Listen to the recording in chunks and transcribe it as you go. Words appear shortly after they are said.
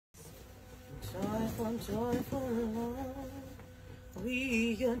joyful Lord,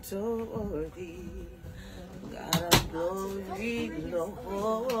 we adore thee. God of glory,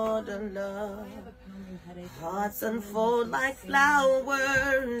 Lord of love. Hearts unfold like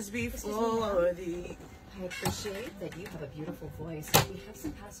flowers before thee. I appreciate that you have a beautiful voice. We have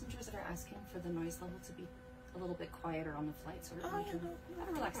some passengers that are asking for the noise level to be a little bit quieter on the flight, so we can have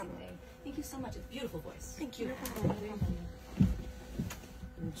a relaxing day. Thank you so much. It's a beautiful voice. Thank you.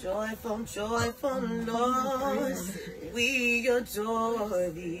 Joyful, joyful Lord, we adore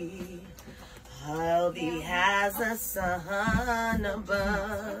thee. How thee has a sun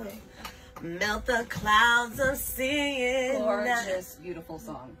above. Melt the clouds of sin. Gorgeous, beautiful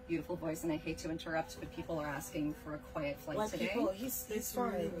song, beautiful voice, and I hate to interrupt, but people are asking for a quiet flight today. He's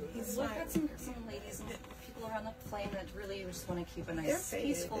fine. He's We've fine. got some ladies and people around the plane that really just want to keep a nice,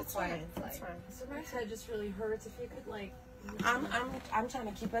 peaceful, quiet flight. So my head just really hurts. If you could like. I'm trying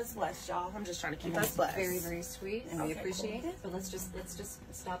to keep us blessed, y'all. I'm just trying to keep us blessed. Very, very sweet, and we appreciate it. But let's just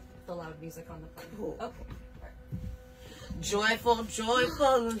stop the loud music on the plane. Cool. Okay. Joyful,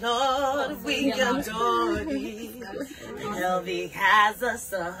 joyful Lord, we adore thee. Hell thee has a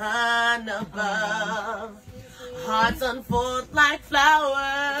sun above. Hearts unfold like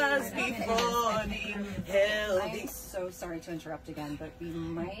flowers before thee. Hell thee. I'm so sorry to interrupt again, but we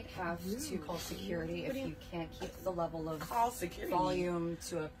might have to call security if you can't keep the level of volume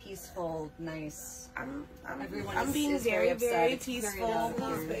to a peaceful, nice. I'm being very, very peaceful.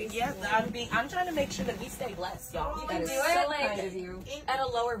 Yes, I'm trying to make sure that we stay blessed, y'all. You can do it at a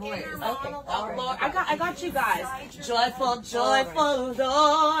lower voice. Okay. Lord, I got you guys. Joyful, joyful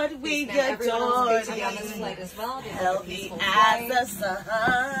Lord, we adore thee. On this flight as well. Healthy as the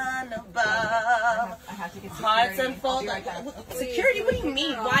sun above. Hearts unfold like security. What do you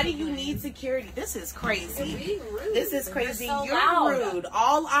mean? Why do you need security? This is crazy. This is crazy. You're rude.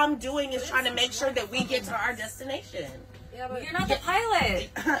 All I'm doing is trying to make sure that we get to our destination. Yeah, but you're not the pilot.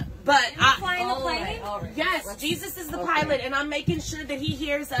 But You're flying the plane? All right. Yes, Jesus is the pilot, and I'm making sure that He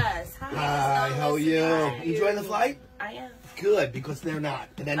hears us. Hi, how are you? Enjoying the flight? I am. Good, because they're not.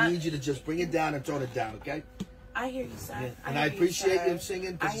 And I need you to just bring it down and tone it down, okay? I hear you, sir. Yeah. And I appreciate you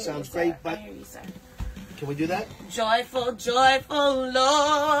singing because it sounds great, but I hear you, sir. can we do that? Joyful, joyful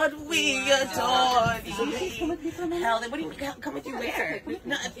Lord, we adore thee. Hell, what do you mean? Come with you where?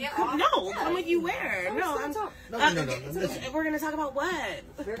 No, come with you where? No, No. Listen. we're going to talk about what?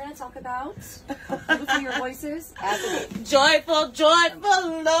 We're going to talk about how beautiful your voice is. Joyful,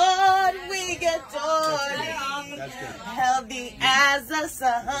 joyful Lord, we adore thee. That's good. Healthy as the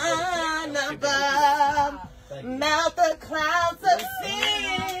sun above. Melt the clouds of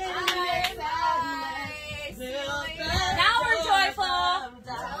sin. Now we're joyful.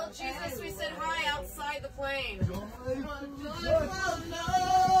 Tell Jesus we said hi outside the plane. Oh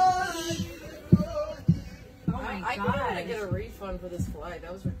my I God. want to get a refund for this flight.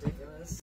 That was ridiculous.